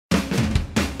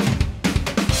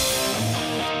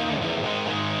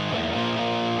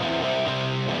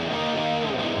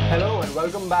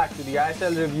welcome back to the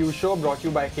ISL review show brought to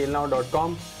you by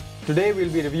KhelNow.com. Today we'll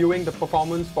be reviewing the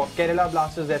performance for Kerala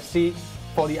Blasters FC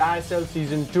for the ISL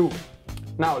Season 2.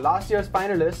 Now, last year's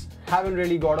finalists haven't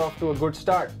really got off to a good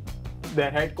start.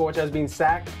 Their head coach has been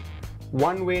sacked,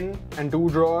 1 win and 2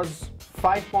 draws,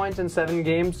 5 points in 7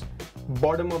 games,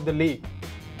 bottom of the league.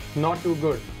 Not too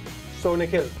good. So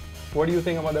Nikhil, what do you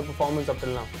think about their performance up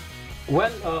till now?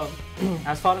 Well,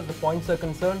 as far as the points are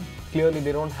concerned, clearly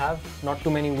they don't have not too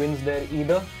many wins there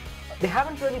either. They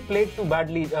haven't really played too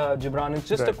badly, Gibran. It's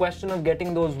just a question of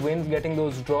getting those wins, getting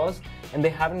those draws, and they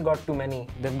haven't got too many.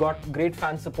 They've got great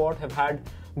fan support, have had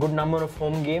good number of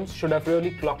home games, should have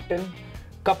really clocked in.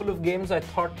 Couple of games I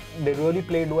thought they really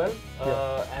played well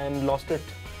and lost it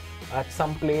at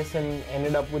some place and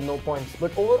ended up with no points.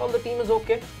 But overall the team is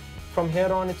okay. From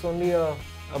here on it's only a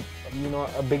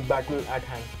big battle at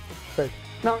hand. Right.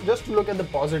 Now, just to look at the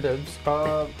positives,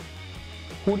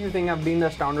 who do you think have been the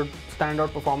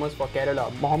standout performers for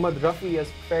Kerala? Mohammad Rafi has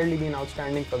fairly been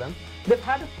outstanding for them. They've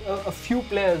had a few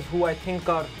players who I think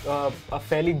are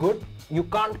fairly good. You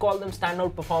can't call them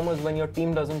standout performers when your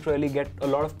team doesn't really get a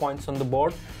lot of points on the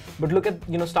board. But look at,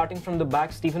 starting from the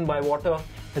back, Stephen Bywater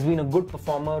has been a good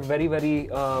performer, very, very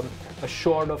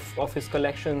assured of his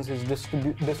collections, his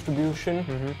distribution.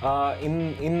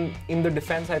 In the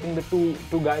defense, I think the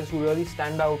two guys who really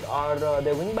stand out are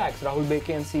their wing backs, Rahul Beke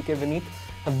and CK Vineet,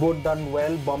 have both done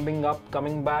well, bombing up,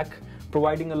 coming back,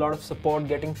 providing a lot of support,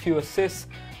 getting few assists.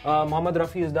 Mohammad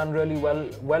Rafi has done really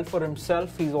well for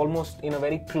himself. He's almost in a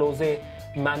very close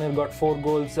manner, got 4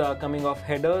 goals coming off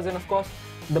headers, and of course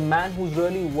the man who's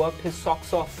really worked his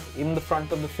socks off in the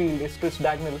front of the field is Chris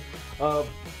Dagnall.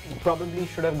 Probably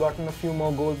should have gotten a few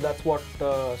more goals. That's what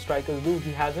strikers do.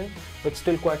 He hasn't, but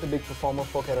still quite a big performer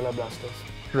for Kerala Blasters.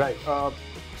 Right.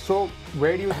 So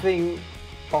where do you think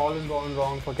all has gone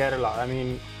wrong for Kerala? I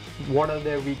mean, what are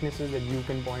their weaknesses that you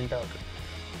can point out?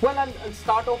 Well, I'll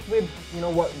start off with,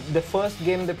 the first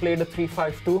game they played a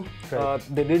 3-5-2.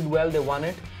 Right. They did well, they won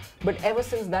it. But ever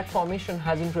since that formation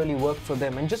hasn't really worked for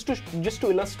them. And just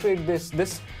to illustrate this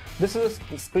is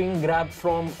a screen grab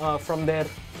from their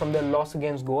loss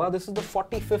against Goa. This is the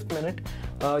 45th minute.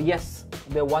 Yes,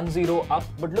 they're 1-0 up,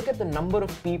 but look at the number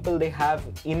of people they have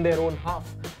in their own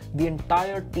half. The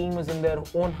entire team is in their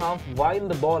own half while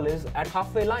the ball is at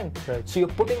halfway line. Right. So you're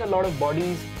putting a lot of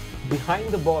bodies behind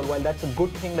the ball. While that's a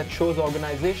good thing, that shows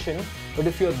organization, but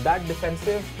if you're that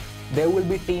defensive, there will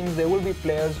be teams, there will be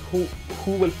players who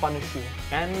will punish you.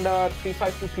 And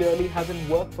 3-5-2 clearly hasn't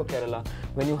worked for Kerala.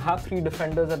 When you have 3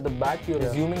 defenders at the back, you're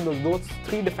assuming those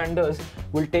 3 defenders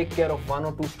will take care of 1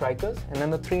 or 2 strikers, and then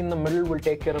the 3 in the middle will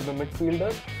take care of the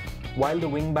midfielders, while the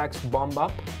wing backs bomb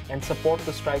up and support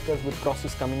the strikers with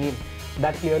crosses coming in.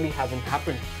 That clearly hasn't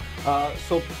happened.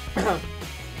 So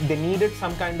they needed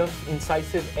some kind of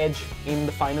incisive edge in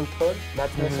the final third.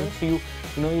 That's missing.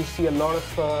 So you see a lot of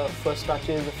first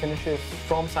touches, finishes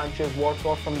from Sanchez,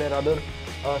 Warsaw, from their other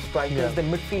strikers. The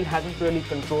midfield hasn't really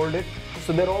controlled it.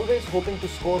 So they're always hoping to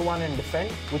score one and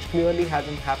defend, which clearly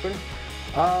hasn't happened.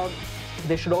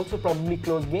 They should also probably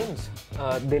close games.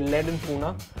 They led in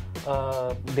Pune.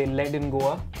 They led in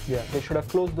Goa. They should have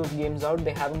closed those games out.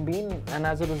 They haven't been, and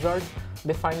as a result,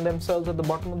 they find themselves at the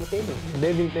bottom of the table.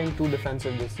 They've been playing too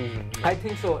defensive this season. I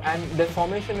think so, and their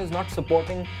formation is not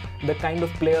supporting the kind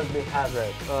of players they have.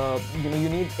 Right. You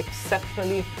need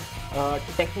exceptionally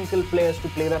technical players to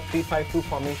play that 3-5-2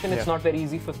 formation. It's not very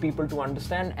easy for people to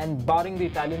understand, and barring the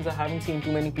Italians, I haven't seen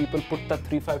too many people put that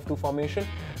 3-5-2 formation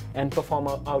and perform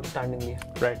outstandingly.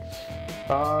 Right.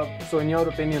 So in your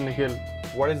opinion, Nikhil,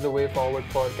 what is the way forward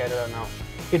for Kerala now?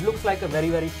 It looks like a very,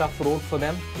 very tough road for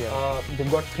them.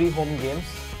 They've got 3 home games.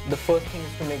 The first thing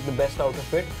is to make the best out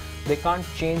of it. They can't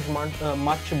change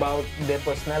much about their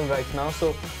personnel right now,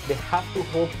 so they have to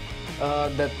hope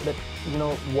that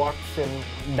Watts and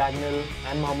Dagnall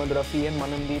and Mohammad Rafi and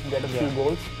Manandeep get a few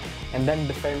goals and then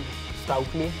defend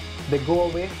stoutly. They go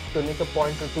away to make a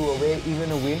point or 2 away, even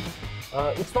a win.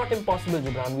 It's not impossible,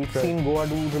 Gibran. We've seen Goa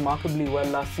do remarkably well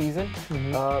last season.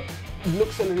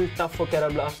 Looks a little tough for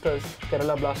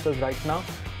Kerala Blasters right now,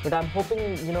 but I'm hoping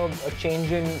a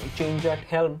change at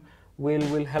helm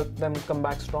will help them come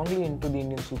back strongly into the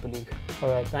Indian Super League.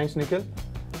 All right, thanks, Nikhil.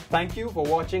 Thank you for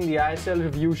watching the ISL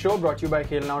review show brought to you by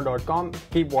KhelNow.com.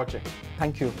 Keep watching.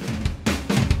 Thank you.